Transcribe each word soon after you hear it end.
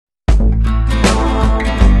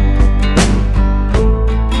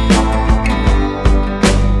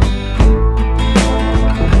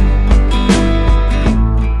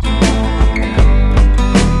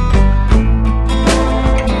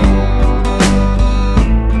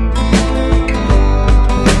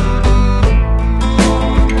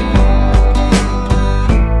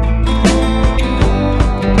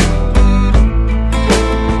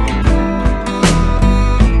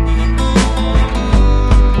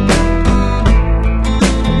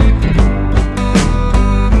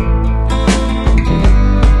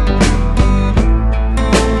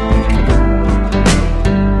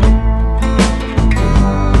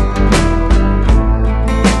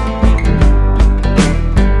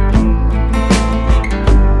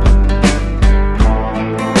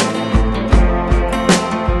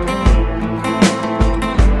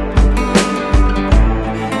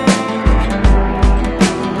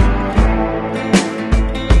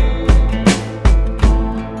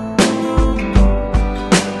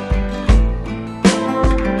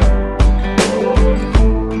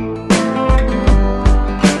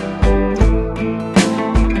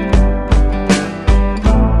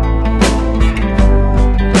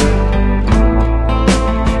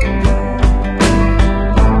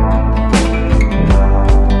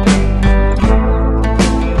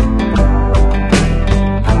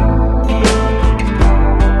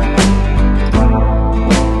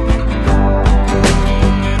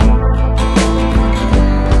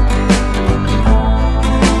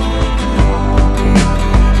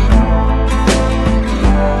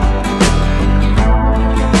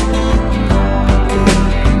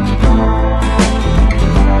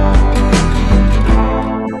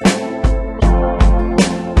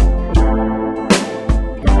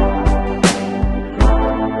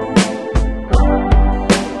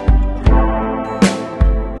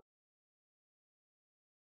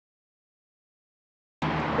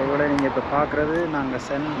ஒருவேளை நீங்கள் இப்போ பார்க்குறது நாங்கள்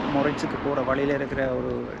சென்ட் மொரிட்ஸுக்கு போகிற வழியில் இருக்கிற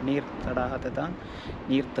ஒரு நீர் தடாகத்தை தான்,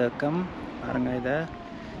 நீர்த்தேக்கம். பாருங்கள் இதை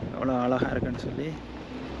எவ்வளோ அழகாக இருக்குன்னு சொல்லி.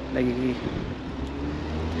 இன்றைக்கி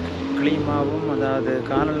கிளீமாவும் அதாவது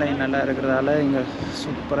காலநிலை நல்லா இருக்கிறதால இங்கே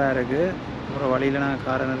சூப்பராக இருக்குது. ஒரு வழியில் நாங்கள்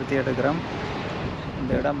காரை நிறுத்தி எடுக்கிறோம்.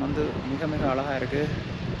 இந்த இடம் வந்து மிக மிக அழகாக இருக்குது.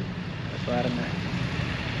 பாருங்கள்,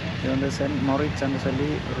 இது வந்து சென்ட் மொரிட்ஸ்ன்னு சொல்லி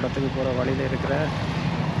ஒரு இடத்துக்கு போகிற வழியில் இருக்கிற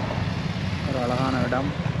ஒரு அழகான இடம்.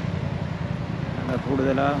 அங்கே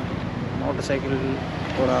கூடுதலாக மோட்டர் சைக்கிள்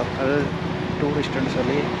போகிறார்கள், டூரிஸ்ட்டுன்னு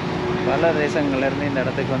சொல்லி பல தேசங்கள்லேருந்து இந்த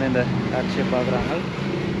இடத்துக்கு வந்து இந்த காட்சியை பார்க்குறாங்க.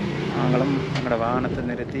 நாங்களும் எங்களோட வாகனத்தை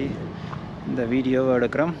நிறுத்தி இந்த வீடியோவை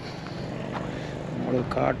எடுக்கிறோம்,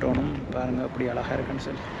 உங்களுக்கு காட்டணும். பாருங்கள் எப்படி அழகாக இருக்குன்னு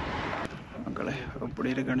சொல்லி, மக்களே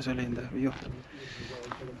எப்படி இருக்குன்னு சொல்லி. இந்த வியூ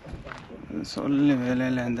சொல்லி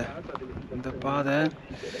வேலையில் இந்த பாதை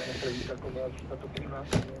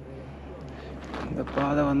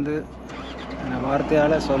வந்து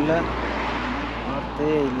வார்த்தையால் சொல்ல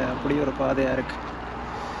வார்த்தையே இல்லை, அப்படி ஒரு பாதையாக இருக்கு.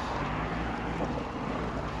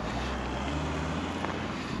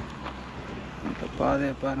 இந்த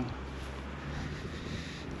பாதையை பாருங்க.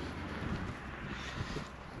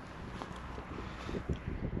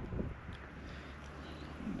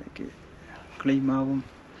 இன்றைக்கு கிளைமாவும்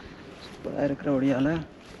சூப்பராக இருக்கிற வழியால்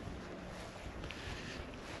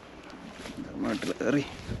இந்த மாட்டில் ஏறி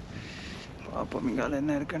பார்ப்போம் இங்கால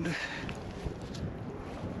என்ன இருக்குண்டு.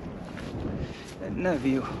 என்ன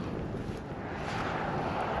வியூ,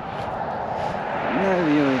 என்ன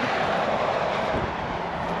வியூ இது.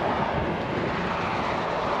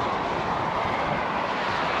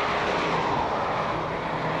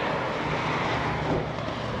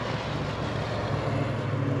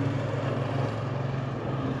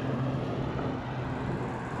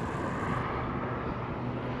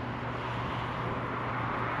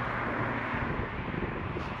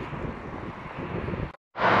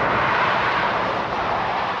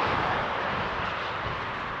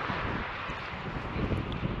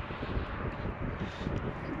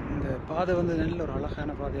 பாதை வந்து நல்ல ஒரு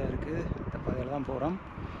அழகான பாதையாக இருக்குது. இந்த பாதையில் தான் போகிறோம்.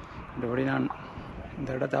 இந்தபடி நான் இந்த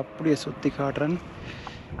இடத்த அப்படியே சுற்றி காட்டுறேன்.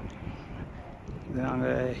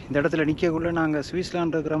 நாங்கள் இந்த இடத்துல நிற்கக்குள்ளே நாங்கள்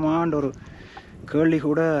சுவிஸ்லாண்ட் இருக்கிறோமான்ற ஒரு கேள்வி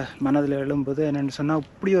கூட மனதில் எழும்புது. என்னென்னு சொன்னால்,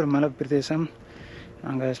 இப்படி ஒரு மலை பிரதேசம்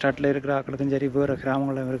நாங்கள் ஸ்டார்ட்டில் இருக்கிற ஆக்களுக்கும் சரி, வேறு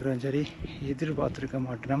கிராமங்களில் இருக்கிறதும் சரி எதிர்பார்த்துருக்க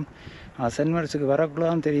மாட்டோம். சென்ட் மொரிட்ஸுக்கு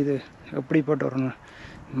வரக்குள்ள தான் தெரியுது எப்படிப்பட்ட ஒரு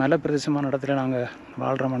மலை பிரதேசமான இடத்துல நாங்கள்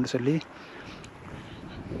வாழ்கிறோம்னு சொல்லி.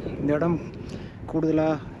 இந்த இடம்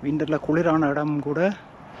கூடுதலாக விண்டரில் குளிரான இடம் கூட.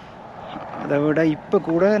 அதை விட இப்போ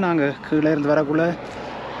கூட நாங்கள் கீழே இருந்து வரக்குள்ள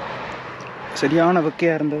சரியான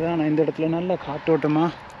வெக்கையாக இருந்தது. ஆனால் இந்த இடத்துல நல்ல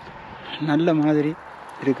காற்றோட்டமாக நல்ல மாதிரி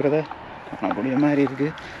இருக்கிறத காணக்கூடிய மாதிரி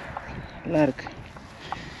இருக்குது, நல்லா இருக்குது.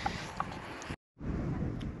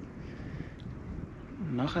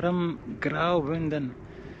 நகரம் கிராவெந்தன்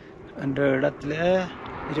என்ற இடத்துல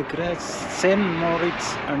இருக்கிற சென்ட்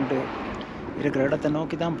மோரிட்ஸ் அண்டு இருக்கிற இடத்த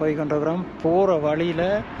நோக்கி தான் போய் கொண்டிருக்கிறோம். போகிற வழியில்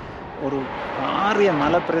ஒரு பாரிய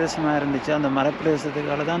மலை பிரதேசமாக இருந்துச்சு. அந்த மலை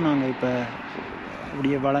பிரதேசத்துக்கால தான் நாங்கள் இப்போ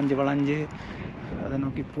இப்படியே வளைஞ்சு அதை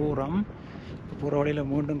நோக்கி போகிறோம். போகிற வழியில்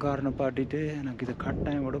மீண்டும் காரணம் பாட்டிட்டு எனக்கு இது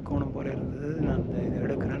கட்டாயம் எடுக்கணும் போல இருந்தது. நான் இதை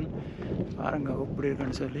எடுக்கிறேன், பாருங்க எப்படி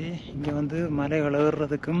இருக்குன்னு சொல்லி. இங்கே வந்து மலைகள்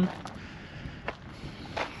ஏறுறதுக்கும்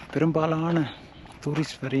பெரும்பாலான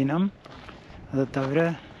டூரிஸ்ட் வரினம். அதை தவிர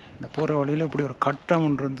இந்த போகிற வழியில் இப்படி ஒரு கட்டம்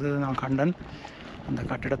ஒன்று இருந்தது நான் கண்டன். அந்த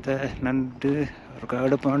கட்டிடத்தை நண்டு ஒரு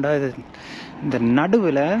எடுப்ப வேண்டாம். இது இந்த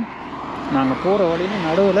நடுவில் நாங்கள் போகிற வழியில்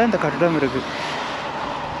நடுவில் இந்த கட்டிடம் இருக்குது.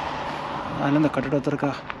 அதில் இந்த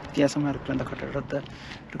கட்டிடத்திற்கா வித்தியாசமாக இருக்கிற அந்த கட்டிடத்தை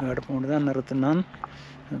இருக்க எடுப்ப கொண்டு தான் நிறுத்தினான்.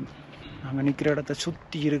 நாங்கள் நிற்கிற இடத்த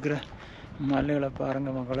சுற்றி இருக்கிற மலைகளை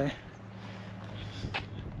பாருங்கள் மக்களே.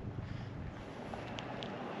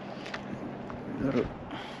 ஒரு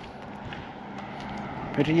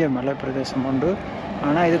பெரிய மலை பிரதேசம் உண்டு.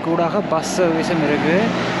 ஆனால் இது கூடாக பஸ் சர்வீஸும் இருக்குது.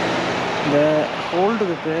 இந்த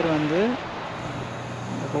ஹோல்டுக்கு பேர் வந்து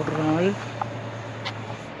போட்டிருக்காங்க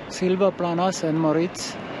சில்வா பிளானா சென்ட் மொரிட்ஸ்.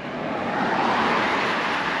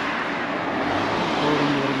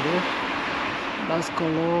 இருந்து லாஸ்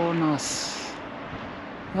கொலோனாஸ்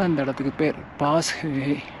இந்த இடத்துக்கு பேர்.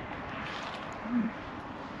 பாஸ்வே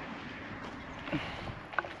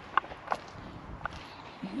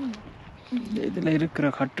இதில் இருக்கிற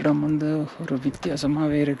கட்டிடம் வந்து ஒரு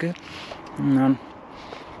வித்தியாசமாகவே இருக்குது. நான்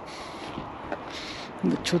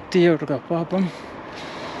இந்த சுற்றியோட பார்ப்போம்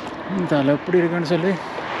இந்த ஆள் எப்படி இருக்குன்னு சொல்லி.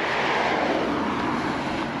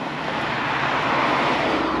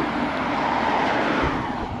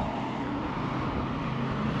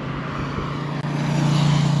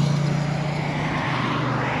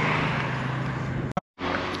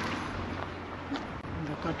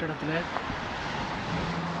 கட்டடத்தில்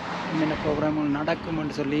என்னென்ன ப்ரோக்ராம்கள்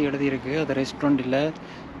நடக்கும்னு சொல்லி எழுதியிருக்கு. அது ரெஸ்டாரண்ட் இல்லை,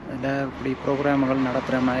 அதில் இப்படி ப்ரோக்ராம்கள்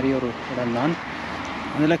நடத்துகிற மாதிரி ஒரு இடம் தான்.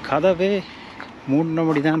 அதில் கதவே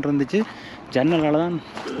மூடினபடி தான் இருந்துச்சு. ஜன்னலால் தான்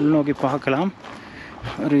உள்நோக்கி பார்க்கலாம்.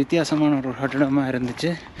 ஒரு வித்தியாசமான ஒரு கட்டிடமாக இருந்துச்சு.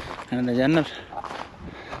 அந்த ஜன்னல்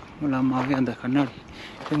மூலமாகவே அந்த கண்ணாடி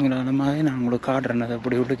மூலமாகவே நான் உங்களுக்கு காட்டுறேன். அதை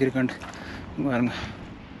அப்படி உள்ளுக்கு இருக்காண்டு பாருங்க.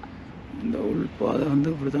 இந்த உள்பாதை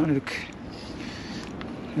இப்படி தான் இருக்குது.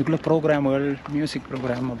 இதுக்குள்ளே ப்ரோக்ராம்கள், மியூசிக்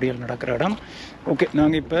ப்ரோக்ராம் அப்படியெல்லாம் நடக்கிற இடம். ஓகே,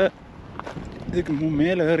 நாங்கள் இப்போ இதுக்கு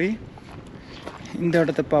மேலே ஏறி இந்த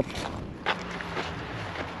இடத்த பார்ப்போம்.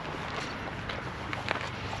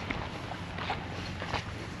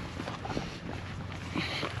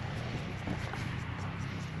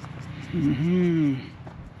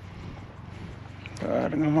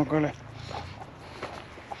 பாருங்க மக்களே,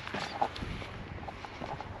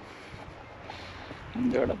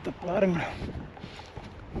 இந்த இடத்த பாருங்க.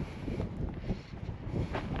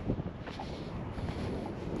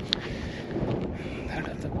 இந்த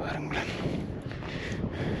இடத்த பாருங்களேன்.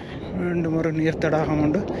 மீண்டும் ஒரு நீர் தடாகம்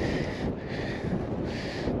உண்டு.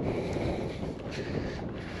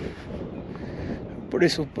 இப்படி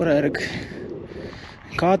சூப்பராக இருக்கு.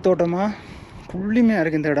 காத்தோட்டமாக புள்ளிமையாக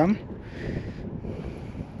இருக்குது இந்த இடம்.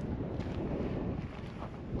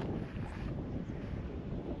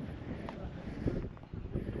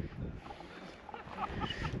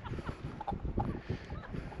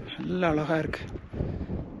 நல்ல அழகாக இருக்குது.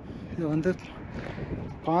 இது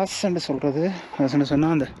பாஸ்ன்னு சொல்கிறது. பாஸ்ன்னு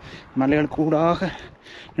சொன்னால் அந்த மலைகள் கூடாக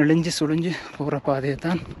நெளிஞ்சு சுழிஞ்சு போகிற பாதையை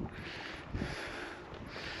தான்.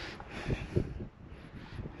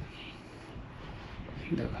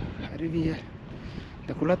 இந்த அருவியை,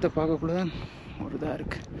 இந்த குளத்தை பார்க்கக்குள்ள தான் ஒரு இதாக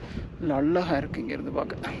இருக்குது. இல்லை அழகாக இருக்குது இங்கேருந்து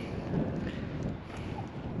பார்க்க.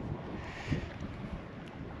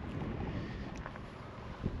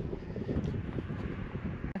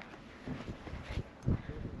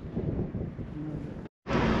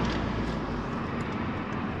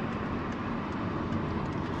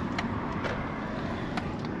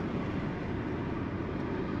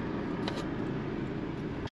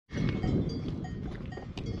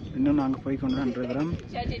 இன்னும் நாங்கள் போய் கொண்டு தான் இருக்கிறோம்.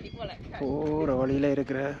 போகிற வழியில்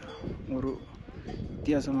இருக்கிற ஒரு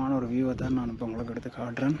வித்தியாசமான ஒரு வியூவை தான் நான் இப்போ உங்களுக்கு எடுத்து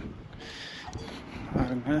காட்டுறேன்.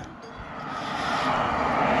 பாருங்க,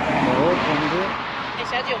 இந்த ரோட்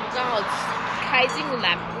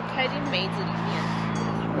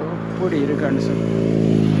எப்படி இருக்கான்னு சொல்லி.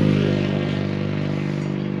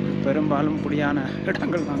 பெரும்பாலும் இப்படியான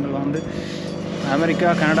இடங்கள் நாங்கள் அமெரிக்கா,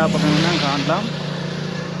 கனடா பக்கம் தான் காணலாம்.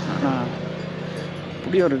 ஆனால்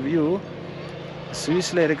இப்படி ஒரு வியூ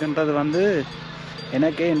சுவிஸில் இருக்குன்றது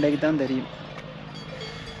எனக்கே இன்றைக்கு தான் தெரியும்.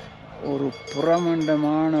 ஒரு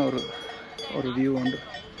புறமண்டமான ஒரு வியூ உண்டு.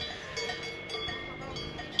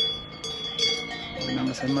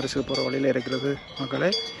 நாங்கள் சென்மரிஸுக்கு போகிற வழியில் இருக்கிறது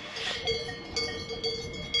மக்களே.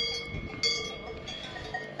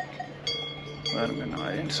 பாருங்க,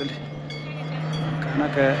 நான் ஏன்னு சொல்லி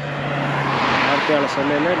கணக்கை வார்த்தையால்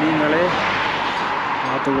சொல்லல, நீங்களே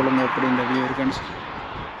பார்த்துக்கொள்ளுங்க எப்படி இந்த வியூ இருக்குன்னு சொல்லி.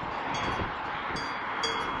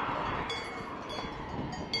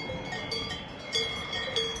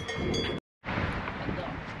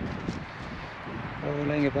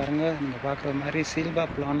 அதில் இங்கே பாருங்கள், நீங்கள் பார்க்குற மாதிரி சீல்பா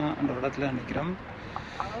பிளானான்ற இடத்துல நிற்கிறோம்.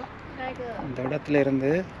 அந்த இடத்துல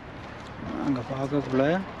இருந்து அங்கே பார்க்கக்குள்ள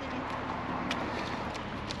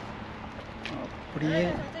அப்படியே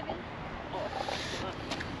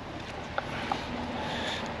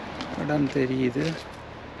இடம் தெரியுது.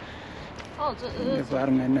 இங்கே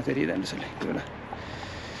பாருங்கள் என்ன தெரியுதுன்னு சொல்லி. இதில்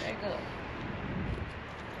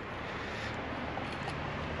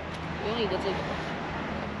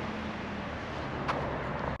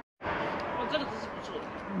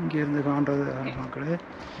இங்கேருந்து காண்றது மக்களே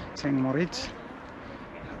செயின்ட் மோரிட்ஸ்.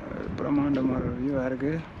 பிரம்மாண்டமான வியூவாக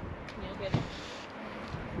இருக்குது.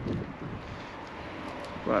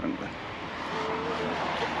 பாருங்க,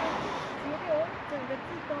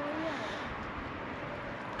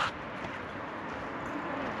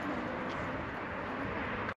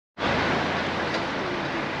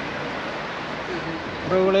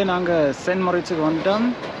 உறவுகளே, நாங்கள் செயின்ட் மோரிட்ஸுக்கு வந்துட்டோம்.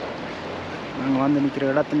 நாங்கள் நிற்கிற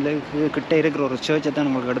இடத்துல கிட்டே இருக்கிற ஒரு சர்ச்சை தான்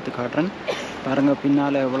உங்களுக்கு எடுத்து காட்டுறேன். பாருங்கள்,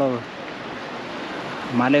 பின்னால் எவ்வளோ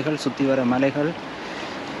மலைகள், சுற்றி வர மலைகள்.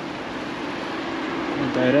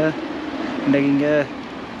 தவிர இன்றைக்கு இங்கே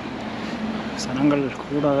சனங்கள்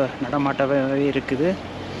கூட நடமாட்டவே இருக்குது.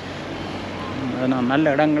 நான்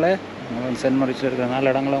நல்ல இடங்களை செயின்ட் மோரிட்ஸில் இருக்கிற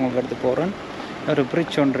நல்ல இடங்களை உங்களுக்கு எடுத்து போகிறேன். ஒரு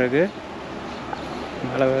பிரிட்ஜ் ஒன்று இருக்குது.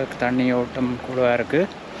 மழை தண்ணி ஓட்டம் கூடவாக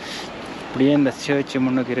இருக்குது. அப்படியே இந்த சர்ச்சு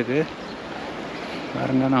முன்னுக்கு இருக்குது.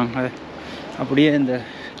 பாருங்க, நாங்கள் அப்படியே இந்த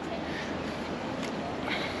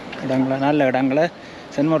இடங்களை, நல்ல இடங்களை,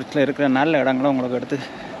 சென்ட் மாரிட்ஸில் இருக்கிற நல்ல இடங்களை உங்களுக்கு எடுத்து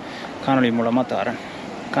காணொலி மூலமாக தரேன்.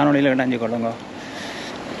 காணொலியில் இணைஞ்சு கொள்ளுங்க.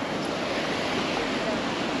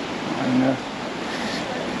 அங்கே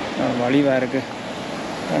வழிவாக இருக்குது,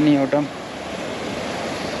 தண்ணி ஓட்டம்.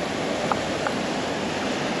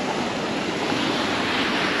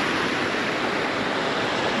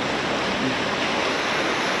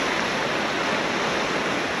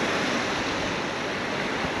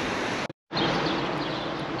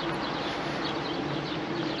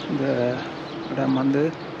 இந்த இடம் வந்து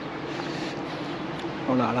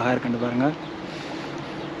அவ்வளோ அழகாக இருக்குன்னு பாருங்கள்.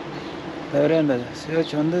 தவிர அந்த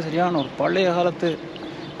சர்ச் வந்து சரியான ஒரு பழைய காலத்து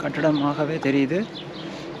கட்டிடமாகவே தெரியுது.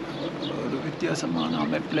 ஒரு வித்தியாசமான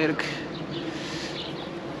அமைப்பில் இருக்கு.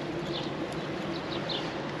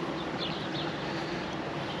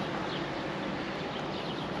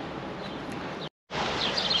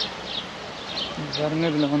 பாருங்க,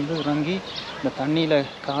 இதில் வந்து இறங்கி இந்த தண்ணியில்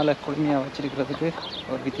காலை குளுமையாக வச்சிருக்கிறதுக்கு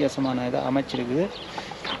ஒரு வித்தியாசமான இதை அமைச்சிருக்குது.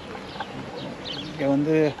 இங்கே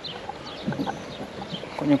வந்து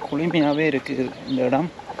கொஞ்சம் குளுமையாகவே இருக்குது இந்த இடம்.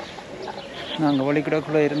 நாங்கள்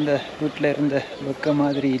வழிகிடக்குள்ளே இருந்த வீட்டில் இருந்த வெக்க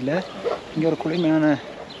மாதிரி இல்லை. இங்கே ஒரு குளுமையான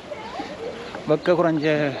வெக்க குறைஞ்ச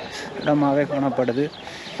இடமாகவே காணப்படுது.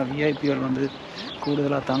 விஐபிகள் வந்து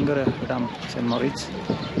கூடுதலாக தங்குற இடம் சென்ட் மாரிட்ஸ்.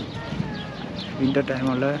 வின்டர்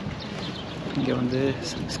டைமில் இங்கே வந்து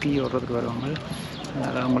ஸ்கீ ஓடுறதுக்கு வருவாங்க.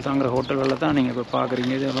 அதனால் அவங்க தங்குற ஹோட்டல்களில் தான் நீங்கள் இப்போ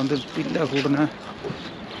பார்க்குறீங்க. இது வந்து பில்லை கூடின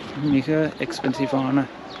மிக எக்ஸ்பென்சிவான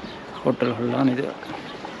ஹோட்டல்கள்லாம் இது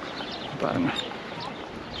பாருங்கள்.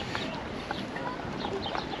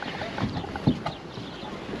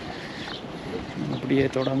 அப்படியே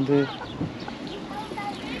தொடர்ந்து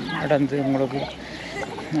நடந்து உங்களுக்கு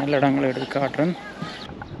நல்ல இடங்களை எடுத்து காட்டுறேன்.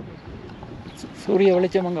 சூரிய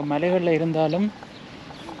வெளிச்சம் அங்கே மலைகளில் இருந்தாலும்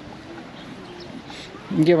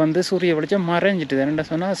இங்கே வந்து சூரிய வெளிச்சம் மறைஞ்சிட்டுது. என்ன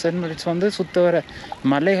சொன்னால் சென்ட் மாரிட்ஸ் வந்து சுத்த வர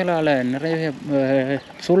மலைகளால் நிறைய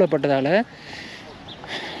சூழப்பட்டதால்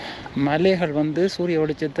மலைகள் வந்து சூரிய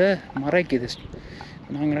வெளிச்சத்தை மறைக்குது.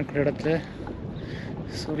 நாங்கள் இருக்கிற இடத்துல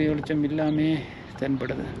சூரிய வெளிச்சம் இல்லாமே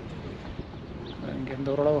தென்படுது. இங்கே இந்த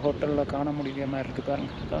ஓரளவு ஹோட்டலில் காண முடிய மாதிரி இருக்குது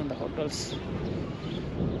பாருங்க. அந்த ஹோட்டல்ஸ்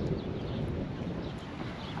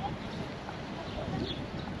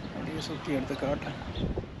அப்படியே சுற்றி எடுத்து காட்டுறேன்.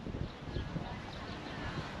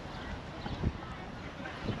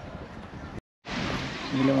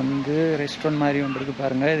 இதில் வந்து ரெஸ்டாரண்ட் மாதிரி ஒன்று இருக்குது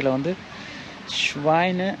பாருங்கள். இதில் வந்து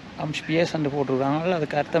ஸ்வைனு அம்ஸ்பியஸ் அண்டு போட்டிருக்காங்க.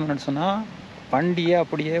 அதுக்கு அர்த்தம் என்னன்னு சொன்னால் பண்டிகை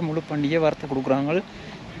அப்படியே முழு பண்டிகை வறுத்து கொடுக்குறாங்க.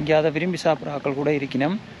 இங்கே அதை விரும்பி சாப்பிட்ற ஆக்கள் கூட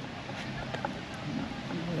இருக்கணும்.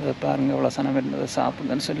 பாருங்கள் எவ்வளோ சனம் இருந்தது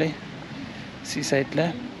சாப்பிடுங்கன்னு சொல்லி சீ சைட்டில்.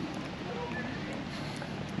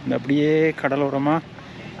 இந்த அப்படியே கடலோரமாக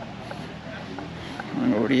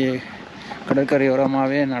நாங்கள் அப்படியே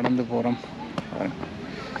கடற்கரையோரமாகவே நடந்து போகிறோம்.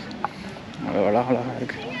 அவ்வளோ அழகாக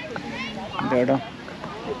இருக்குது இந்த இடம்.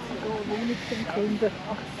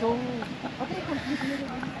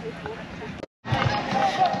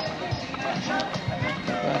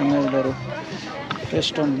 பாருங்க, இதில் ஒரு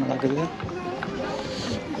ரெஸ்டாரண்ட் நடக்குது.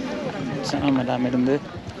 சனம் எல்லாம் இருந்து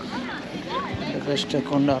இந்த ஃபெஸ்ட்டை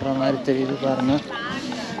கொண்டாடுற மாதிரி தெரியுது பாருங்கள்.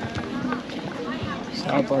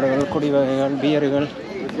 சாப்பாடுகள், குடி வகைகள், பியர்கள்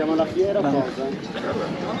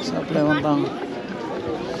சாப்பிட வந்தாங்க.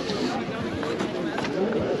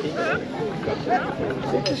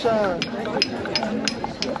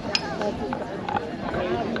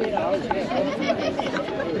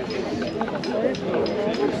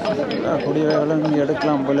 குடி வகைகளும் இங்கே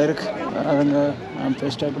எடுக்கலாம் போல இருக்கு. அதுங்க நான்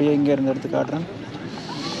ஃபஸ்ட்டு அப்படியே இங்கே இருந்து எடுத்து காட்டுறேன்.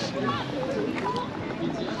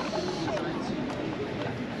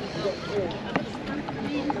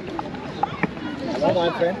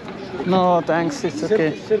 No thanks, it's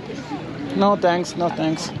okay. No thanks, no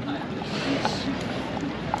thanks.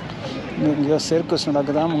 இங்கே சர்க்கஸ்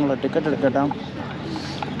நடக்குதாம். உங்களை டிக்கெட் எடுக்கட்டாம்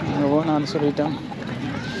நான் சொல்லிட்டேன்.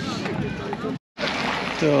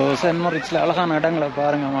 ஸோ சென்ட் மாரிட்ஸில் அழகான இடங்களை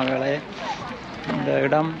பாருங்கள் மகளே. இந்த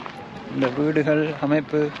இடம், இந்த வீடுகள்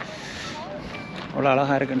அமைப்பு அவ்வளோ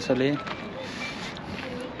அழகாக இருக்குன்னு சொல்லி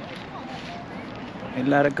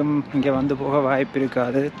எல்லாருக்கும் இங்கே வந்து போக வாய்ப்பு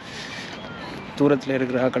இருக்காது. தூரத்தில்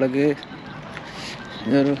இருக்கிற ஆக்களுக்கு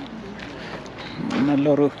இது ஒரு நல்ல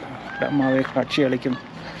ஒரு இடமாகவே காட்சி அளிக்கும்.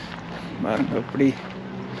 பாருங்க எப்படி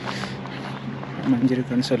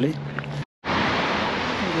அமைஞ்சிருக்குன்னு சொல்லி.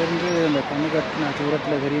 இங்கேருந்து அந்த கண்ணு கட்டின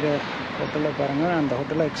தூரத்தில் தெரிகிற ஹோட்டலில் பாருங்கள். அந்த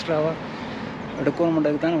ஹோட்டலில் எக்ஸ்ட்ராவாக எடுக்கணும்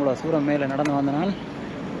பண்ணுறதுக்கு தான் இவ்வளோ தூரம் மேலே நடந்து வந்தனால்.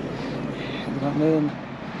 இது வந்து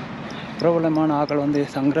பிரபலமான ஆக்கள் வந்து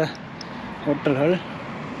தங்குற ஹோட்டல்கள்.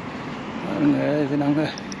 இது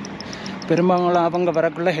நாங்கள் பெரும்பாலும் அவங்க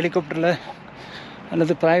வரக்குள்ள ஹெலிகாப்டரில்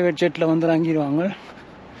அல்லது ப்ரைவேட் ஜெட்டில் வந்து இறங்கிடுவாங்க.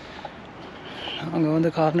 அங்கே வந்து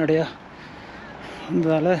கால்நடையாக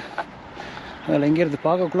வந்ததால் அதில் இங்கேருந்து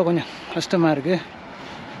பார்க்கக்குள்ளே கொஞ்சம் கஷ்டமாக இருக்குது.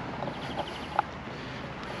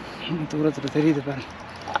 தூரத்தில் தெரியுது பாருங்க,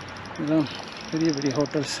 இதெல்லாம் பெரிய பெரிய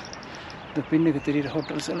ஹோட்டல்ஸ். இந்த பின்னுக்கு தெரியுற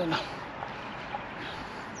ஹோட்டல்ஸ் எல்லாம்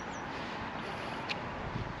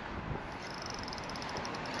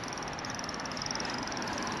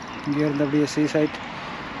இங்கே இருந்து அப்படியே சீ சைட்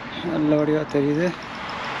நல்ல வடிவாக தெரியுது.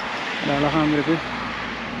 அது அழகாகவும் இருக்குது.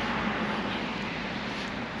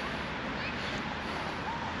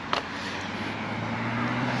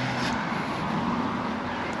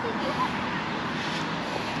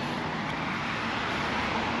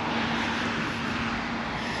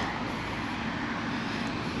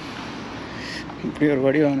 இப்படி ஒரு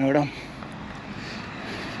வடிவான இடம்.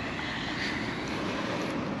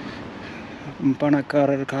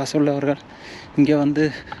 பணக்காரர் காசுள்ளவர்கள் இங்கே வந்து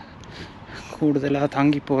கூடுதலாக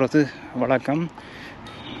தாங்கி போகிறது வழக்கம்.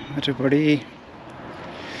 மற்றபடி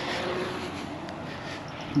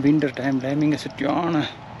விண்டர் டைமில் இங்கே சுற்றியான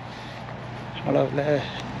அளவில்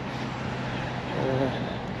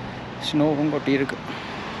ஸ்னோவும் கொட்டி இருக்கு.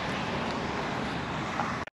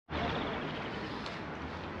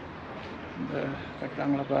 இந்த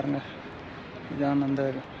கட்டுறாங்களா பாருங்கள், இதான் அந்த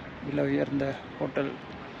விலை உயர்ந்த ஹோட்டல்.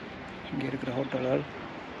 இங்கே இருக்கிற ஹோட்டல்கள்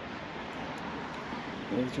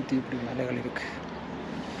சுற்றி இப்படி மலைகள் இருக்குது.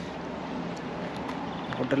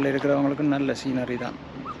 ஹோட்டலில் இருக்கிறவங்களுக்கு நல்ல சீனரி தான்.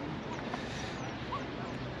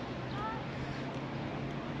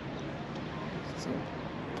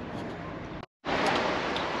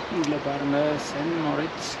 இதில் பாருங்கள், சென்ட்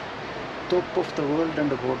மாரிட்ஸ் டாப் ஆஃப் த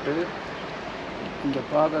வேர்ல்டுன்னு போட்டு இங்கே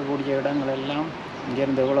பார்க்கக்கூடிய இடங்கள் எல்லாம்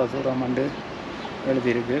இங்கேருந்து எவ்வளோ தூரம் வந்து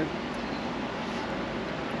எழுதியிருக்கு.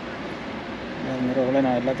 முறையில்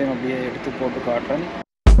நான் எல்லாத்தையும் அப்படியே எடுத்து போட்டு காட்டுறேன்.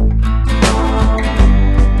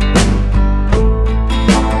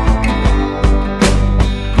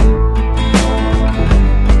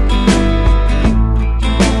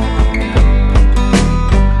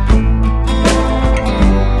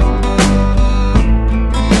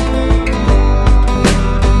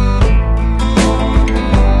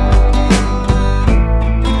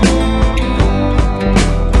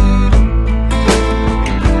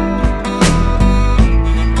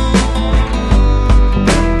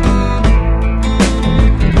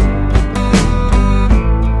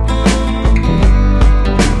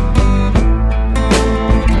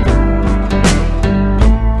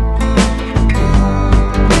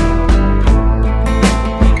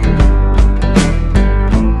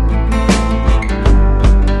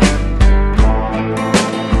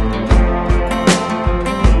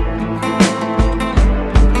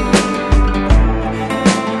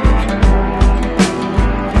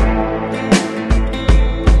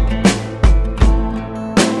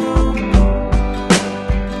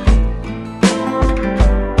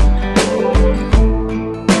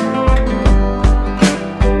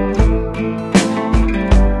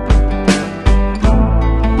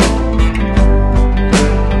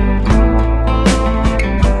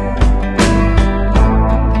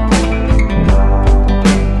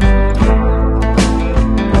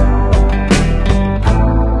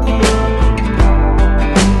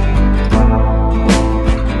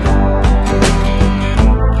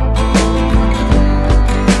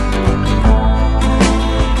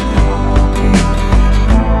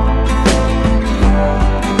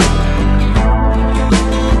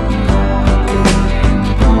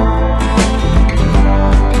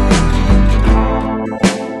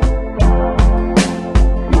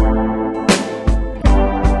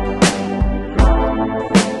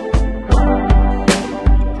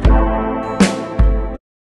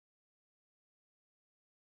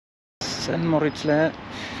 சென்ட் மாரிட்ஸில்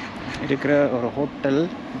இருக்கிற ஒரு ஹோட்டல்,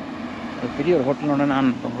 ஒரு பெரிய ஒரு ஹோட்டலோட நான்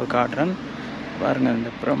உங்களுக்கு காட்டுறேன். பாருங்கள்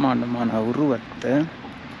இந்த பிரமாண்டமான உருவத்தை.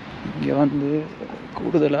 இங்கே வந்து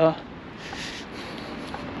கூடுதலாக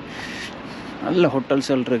நல்ல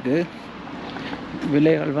ஹோட்டல்ஸ்கள் இருக்குது.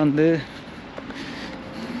 விலைகள் வந்து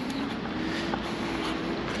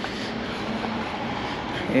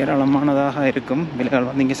ஏராளமானதாக இருக்கும். விலைகள்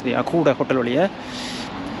வந்து இங்கே சரியாக கூட ஹோட்டல் வழியாக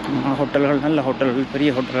ஹோட்டல்கள், நல்ல ஹோட்டல்கள், பெரிய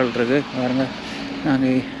ஹோட்டல்கள் இருக்குது. பாருங்கள்,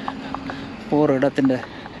 நாங்கள் போகிற இடத்தின்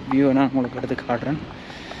வியூவை நான் உங்களுக்கு எடுத்து காட்டுறேன்.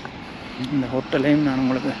 இந்த ஹோட்டலையும் நான்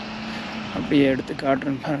உங்களுக்கு அப்படியே எடுத்து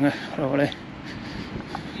காட்டுறேன். பாருங்கள், அவ்வளோ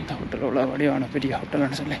இந்த ஹோட்டல் அவ்வளோ வடிவான பெரிய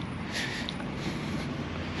ஹோட்டல்னு சொல்லி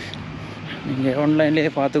நீங்கள்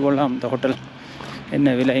ஆன்லைன்லேயே பார்த்துக்கொள்ளலாம் இந்த ஹோட்டல்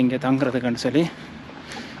என்ன விலை இங்கே தங்குறதுக்குன்னு சொல்லி.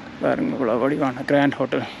 பாருங்கள், இவ்வளோ வடிவான கிராண்ட்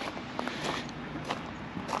ஹோட்டல்,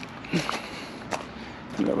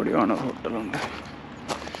 நல்ல வடிவான ஹோட்டல் உண்டு.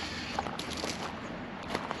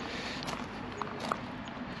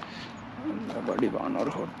 வடிவான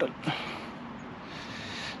ஒரு ஹோட்டல்.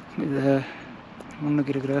 இதை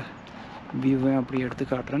முன்னுக்கு இருக்கிற வியூவை அப்படி எடுத்து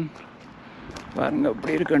காட்டுறேன் பாருங்க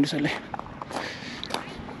அப்படி இருக்குன்னு சொல்லி.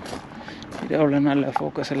 இது அவ்வளோ நல்ல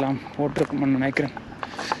ஃபோக்கஸ் எல்லாம் போட்டிருக்குமென்னு நினைக்கிறேன்.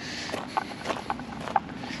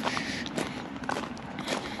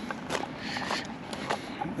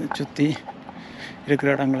 சுற்றி இருக்கிற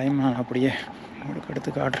இடங்களையும் நான் அப்படியே உங்களுக்கு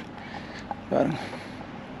எடுத்து காட்டுறேன் பாருங்கள்.